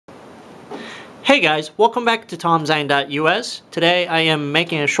Hey guys, welcome back to tomzhang.us. Today I am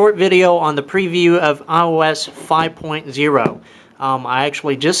making a short video on the preview of iOS 5.0. I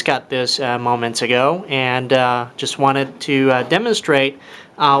actually just got this moments ago and just wanted to demonstrate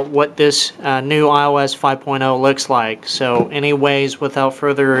what this new iOS 5.0 looks like. So anyways, without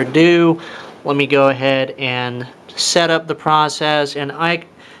further ado, let me go ahead and set up the process. And I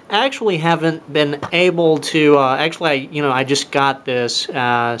actually haven't been able to I just got this,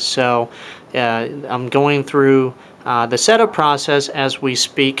 so I'm going through the setup process as we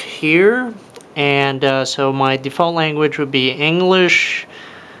speak here. And so my default language would be English,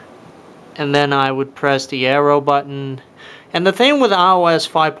 and then I would press the arrow button. And the thing with iOS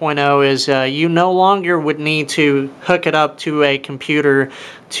 5.0 is you no longer would need to hook it up to a computer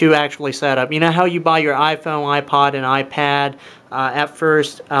to actually set up. You know how you buy your iPhone, iPod, and iPad? At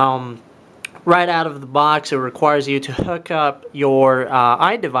first, right out of the box, it requires you to hook up your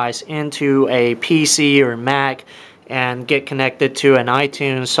iDevice into a PC or Mac and get connected to an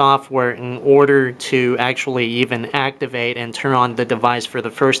iTunes software in order to actually even activate and turn on the device for the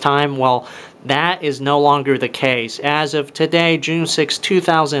first time. Well, that is no longer the case. As of today, June 6,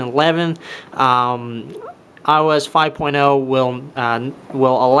 2011, iOS 5.0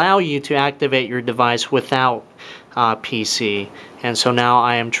 will allow you to activate your device without PC. And so now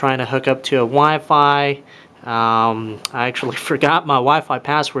I am trying to hook up to a Wi-Fi. I actually forgot my Wi-Fi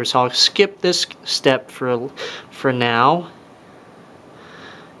password, so I'll skip this step for now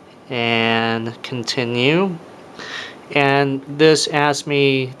and continue. And this asks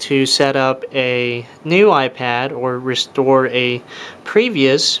me to set up a new iPad or restore a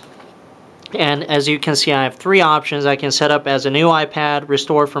previous. And as you can see, I have three options. I can set up as a new iPad,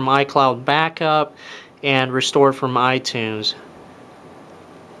 restore from iCloud backup, and restore from iTunes.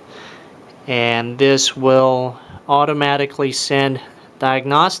 And this will automatically send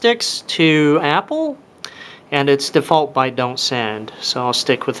diagnostics to Apple, and it's default by don't send, so I'll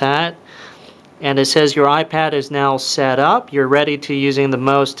stick with that. And it says your iPad is now set up, you're ready to using the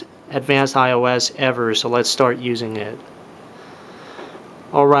most advanced iOS ever, so let's start using it.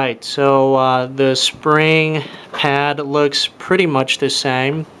 Alright, so the spring pad looks pretty much the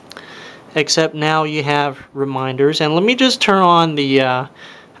same, except now you have reminders. And let me just turn on the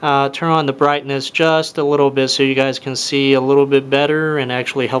brightness just a little bit so you guys can see a little bit better, and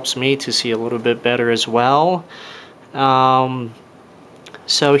actually helps me to see a little bit better as well.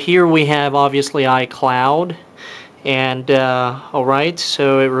 So here we have obviously iCloud, and alright,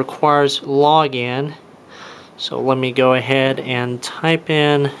 so it requires login. So let me go ahead and type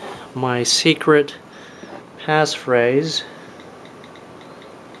in my secret passphrase.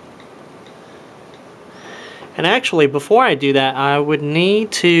 And actually, before I do that, I would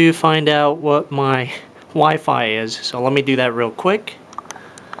need to find out what my Wi-Fi is. So let me do that real quick.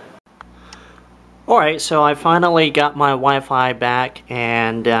 Alright, so I finally got my Wi-Fi back,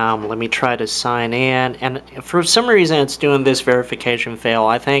 and let me try to sign in. And for some reason it's doing this verification fail.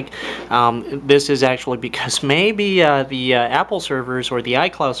 I think this is actually because maybe the Apple servers or the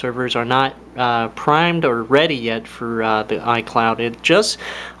iCloud servers are not primed or ready yet for the iCloud. iOS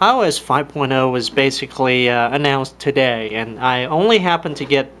 5.0 was basically announced today, and I only happened to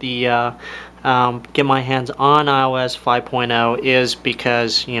get get my hands on iOS 5.0 is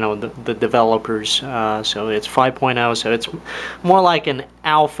because, you know, the developers, so it's 5.0, so it's more like an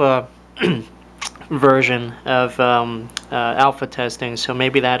alpha version of alpha testing, so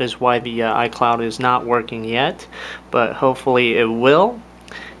maybe that is why the iCloud is not working yet, but hopefully it will.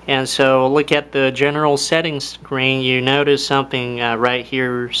 And so look at the general settings screen, you notice something right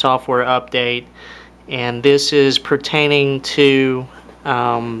here, software update, and this is pertaining to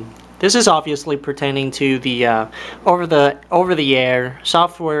this is obviously pertaining to the over-the-air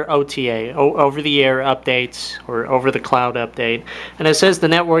software OTA, over-the-air updates, or over-the-cloud update. And it says the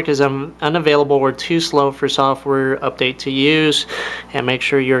network is unavailable or too slow for software update to use, and make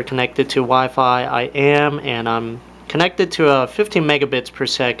sure you're connected to Wi-Fi. I am, and I'm connected to 15 megabits per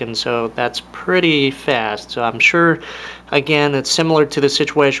second, so that's pretty fast. So I'm sure, again, it's similar to the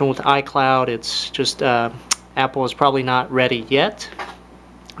situation with iCloud. It's just Apple is probably not ready yet.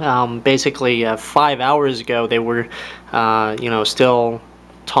 Basically 5 hours ago they were still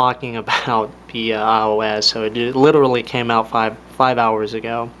talking about the iOS, so it literally came out five hours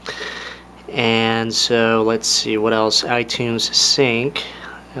ago. And so let's see what else. iTunes Sync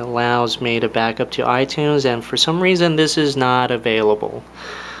allows me to back up to iTunes, and for some reason this is not available.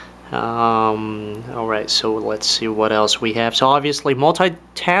 Alright, so let's see what else we have. So obviously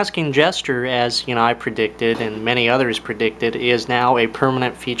multitasking gesture, as you know, I predicted and many others predicted, is now a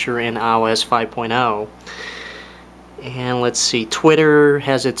permanent feature in iOS 5.0. And let's see, Twitter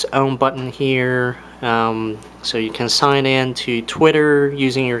has its own button here, so you can sign in to Twitter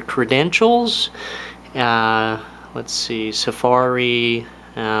using your credentials. Let's see, Safari,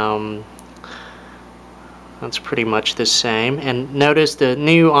 that's pretty much the same. And notice the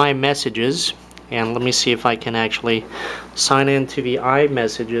new iMessages, and let me see if I can actually sign into the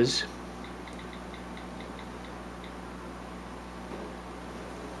iMessages.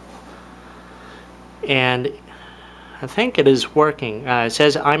 And I think it is working. It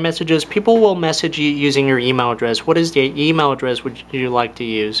says iMessages. People will message you using your email address. What is the email address would you like to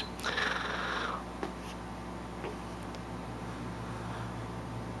use?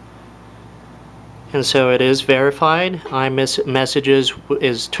 And so it is verified. iMessages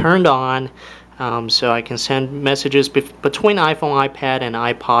is turned on, so I can send messages between iPhone, iPad, and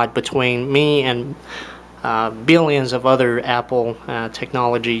iPod, between me and billions of other Apple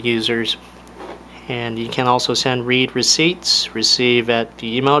technology users. And you can also send read receipts, receive at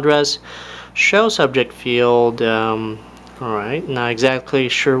the email address, show subject field. Alright, not exactly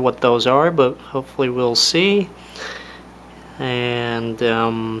sure what those are, but hopefully we'll see. And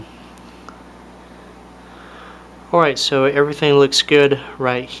alright, so everything looks good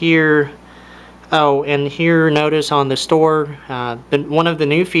right here. Oh, and here notice on the store, one of the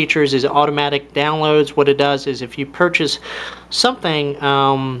new features is automatic downloads. What it does is if you purchase something,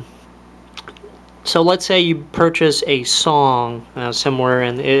 so let's say you purchase a song somewhere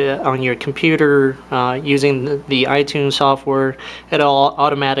on your computer using the iTunes software, it'll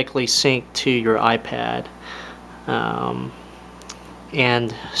automatically sync to your iPad.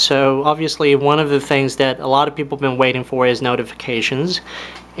 And so obviously one of the things that a lot of people have been waiting for is notifications,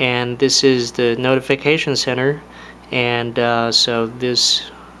 and this is the notification center. And so this,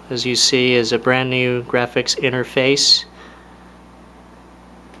 as you see, is a brand new graphics interface.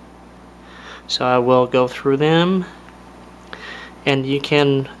 So I will go through them, and you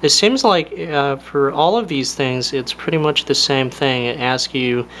can, it seems like for all of these things it's pretty much the same thing. It asks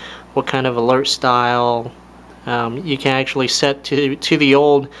you what kind of alert style. You can actually set to the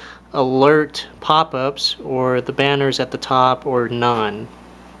old alert pop-ups or the banners at the top, or none.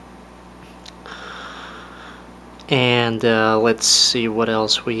 And let's see what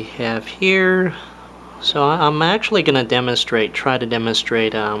else we have here. So I'm actually going to try to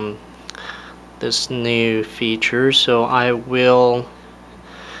demonstrate this new feature. So I will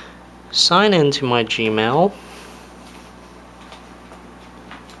sign into my Gmail.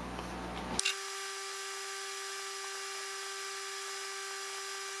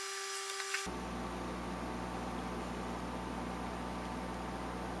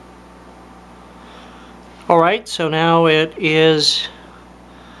 Alright, so now it is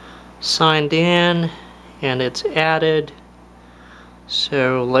signed in and it's added.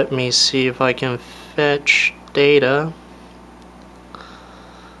 So let me see if I can fetch data.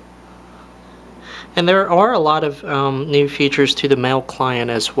 And there are a lot of new features to the mail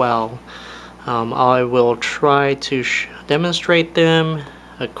client as well. I will try to demonstrate them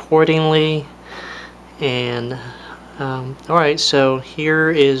accordingly. And alright, so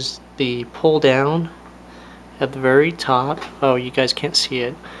here is the pull down at the very top. Oh, you guys can't see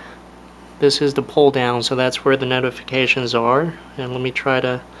it. This is the pull down, so that's where the notifications are. And let me try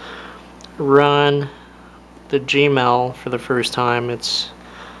to run the Gmail for the first time. It's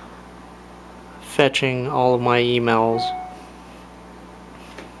fetching all of my emails.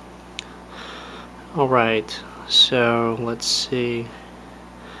 Alright, so let's see.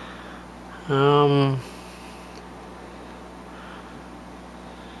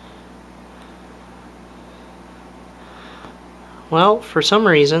 Well, for some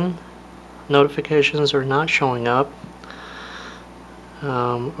reason notifications are not showing up.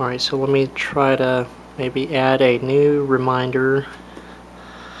 Alright, so let me try to maybe add a new reminder.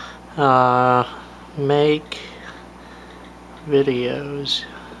 Make videos.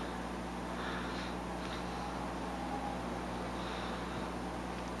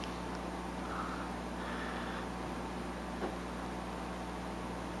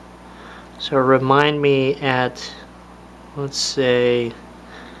 So remind me at, let's say,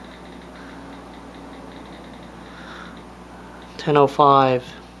 10:05.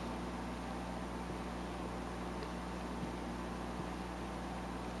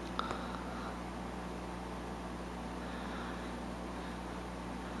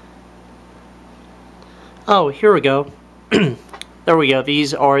 Oh, here we go. There we go.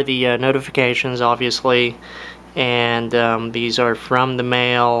 These are the notifications, obviously, and these are from the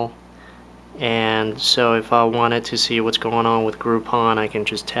mail. And so if I wanted to see what's going on with Groupon, I can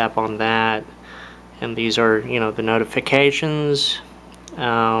just tap on that. And these are, you know, the notifications.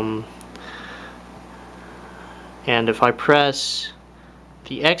 And if I press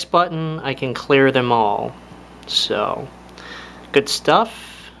the X button, I can clear them all. So, good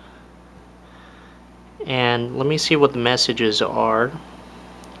stuff. And let me see what the messages are.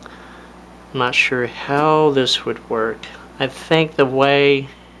 I'm not sure how this would work. I think the way...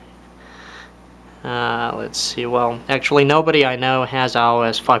 let's see, well, actually nobody I know has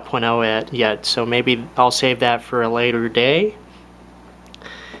iOS 5.0 yet, so maybe I'll save that for a later day.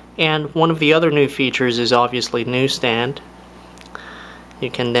 And one of the other new features is obviously Newsstand.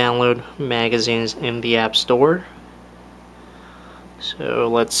 You can download magazines in the App Store. So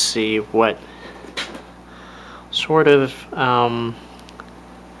let's see what sort of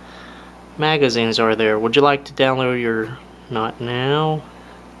magazines are there. Would you like to download your... Not now.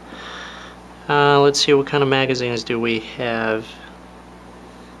 Let's see, what kind of magazines do we have?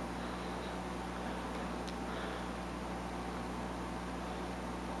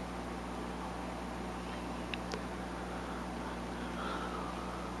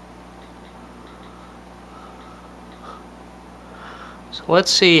 So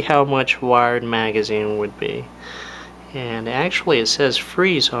let's see how much Wired magazine would be. And actually it says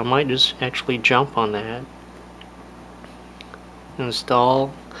free, so I might just actually jump on that.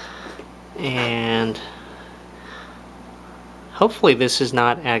 Install. And hopefully this is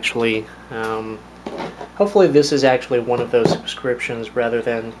not actually hopefully this is actually one of those subscriptions rather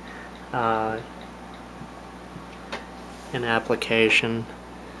than an application.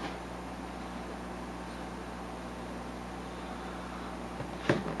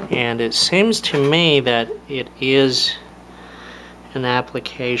 And it seems to me that it is an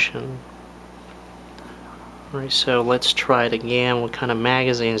application. Alright, so let's try it again. What kind of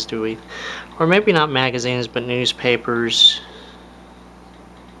magazines do we... Or maybe not magazines, but newspapers.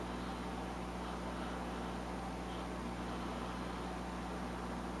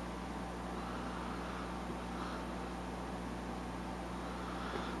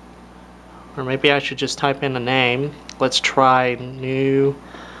 Or maybe I should just type in a name. Let's try New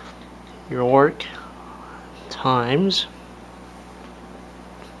York Times.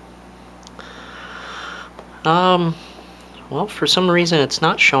 Well, for some reason it's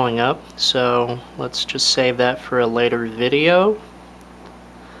not showing up, so let's just save that for a later video.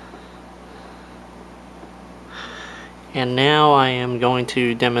 And now I am going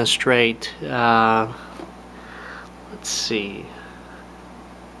to demonstrate, let's see.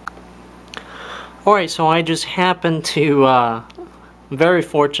 Alright, so I just happened to, very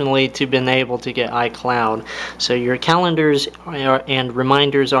fortunately, to been able to get iCloud. So your calendars and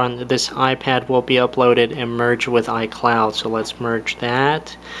reminders on this iPad will be uploaded and merged with iCloud. So let's merge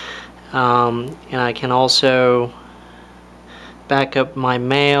that. And I can also back up my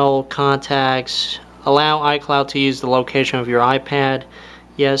mail, contacts, allow iCloud to use the location of your iPad.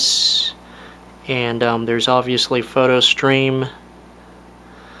 Yes. And there's obviously Photo Stream.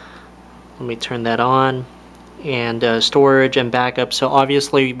 Let me turn that on. And storage and backup. So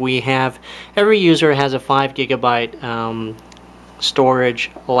obviously we have, every user has a 5 GB storage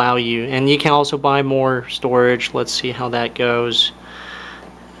allow you, and you can also buy more storage. Let's see how that goes.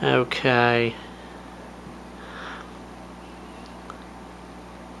 Okay.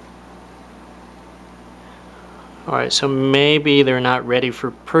 Alright, so maybe they're not ready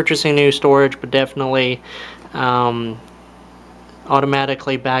for purchasing new storage, but definitely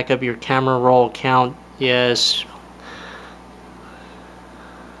automatically back up your camera roll count. Yes.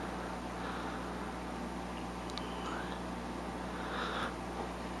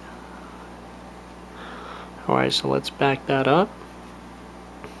 Alright, so let's back that up.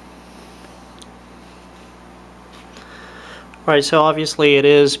 Alright, so obviously it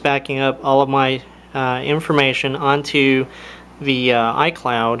is backing up all of my information onto the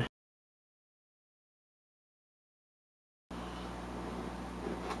iCloud.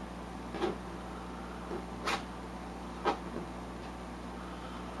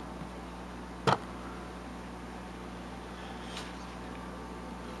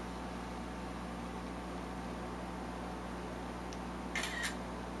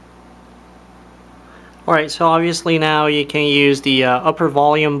 Alright, so obviously now you can use the upper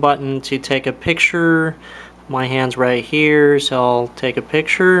volume button to take a picture. My hand's right here, so I'll take a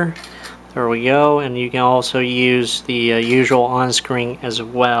picture. There we go, and you can also use the usual on-screen as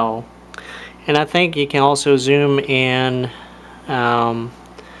well. And I think you can also zoom in on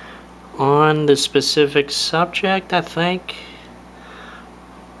the specific subject, I think.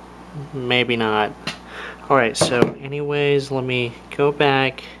 Maybe not. Alright, so anyways, let me go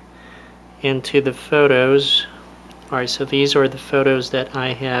back into the photos. Alright, so these are the photos that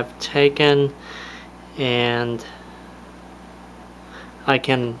I have taken, and I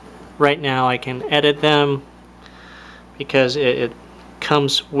can, right now I can edit them. because it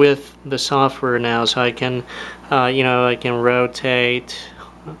comes with the software now. So I can I can rotate,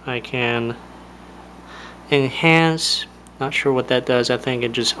 I can enhance. Not sure what that does. I think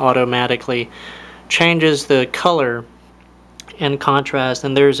it just automatically changes the color and contrast,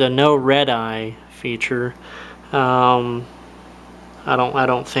 and there's a no red eye feature. I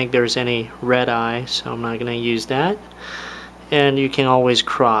don't think there's any red eye, so I'm not going to use that. And you can always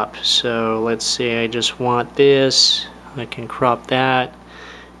crop. So let's see, I just want this, I can crop that,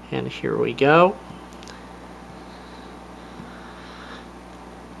 and here we go.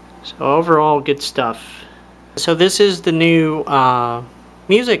 So overall, good stuff. So this is the new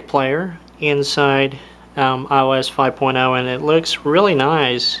music player inside iOS 5.0, and it looks really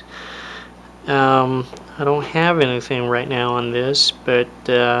nice. I don't have anything right now on this, but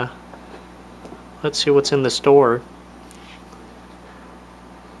let's see what's in the store.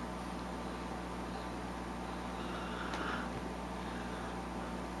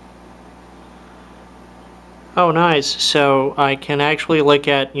 Oh, nice. So I can actually look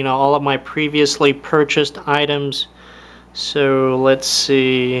at, all of my previously purchased items. So let's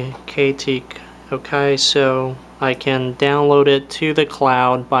see, KT. Okay, so I can download it to the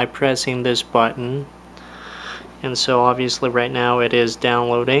cloud by pressing this button. And so obviously right now it is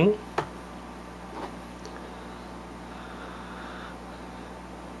downloading.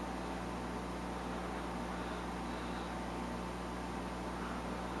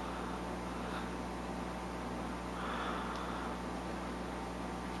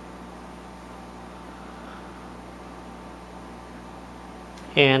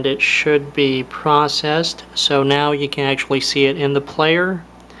 And it should be processed. So now you can actually see it in the player.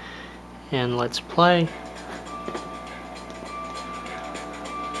 And let's play.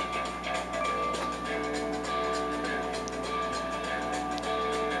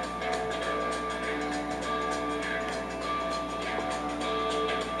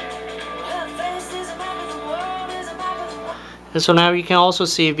 And so now you can also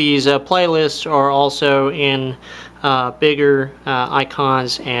see these playlists are also in bigger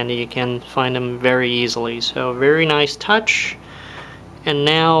icons, and you can find them very easily. So very nice touch. And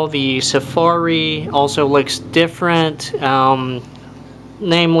now the Safari also looks different.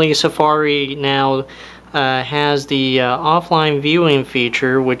 Namely, Safari now has the offline viewing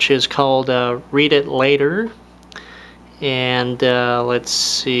feature, which is called Read It Later. And let's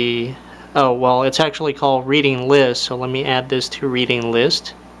see. Oh, well, it's actually called Reading List, so let me add this to Reading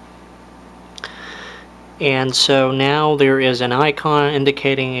List. And so now there is an icon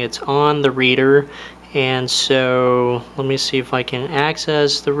indicating it's on the reader. And so let me see if I can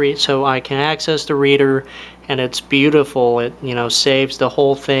access the so I can access the reader, and it's beautiful. It saves the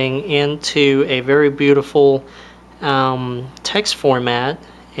whole thing into a very beautiful text format.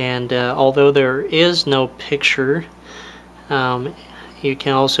 And although there is no picture, you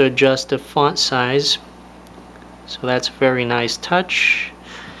can also adjust the font size, so that's a very nice touch.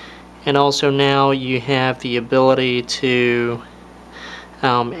 And also now you have the ability to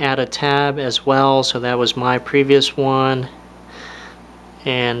add a tab as well, so that was my previous one,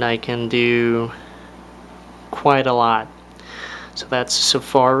 and I can do quite a lot. So that's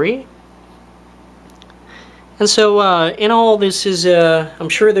Safari. And so in all, this is I'm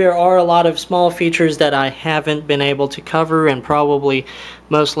sure there are a lot of small features that I haven't been able to cover, and probably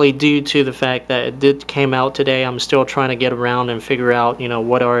mostly due to the fact that it came out today. I'm still trying to get around and figure out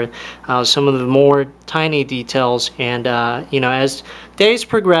what are some of the more tiny details. And as days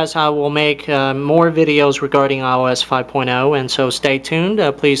progress, I will make more videos regarding iOS 5.0, and so stay tuned.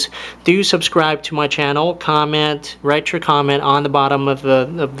 Please do subscribe to my channel, comment, write your comment on the bottom of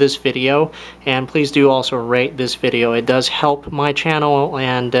this video, and please do also rate this video. It does help my channel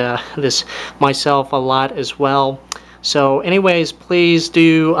and this myself a lot as well. So anyways, please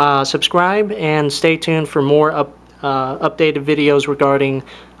do subscribe and stay tuned for more updated videos regarding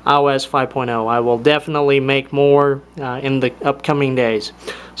iOS 5.0. I will definitely make more in the upcoming days.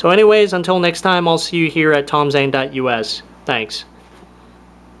 So anyways, until next time, I'll see you here at tomzhang.us. Thanks.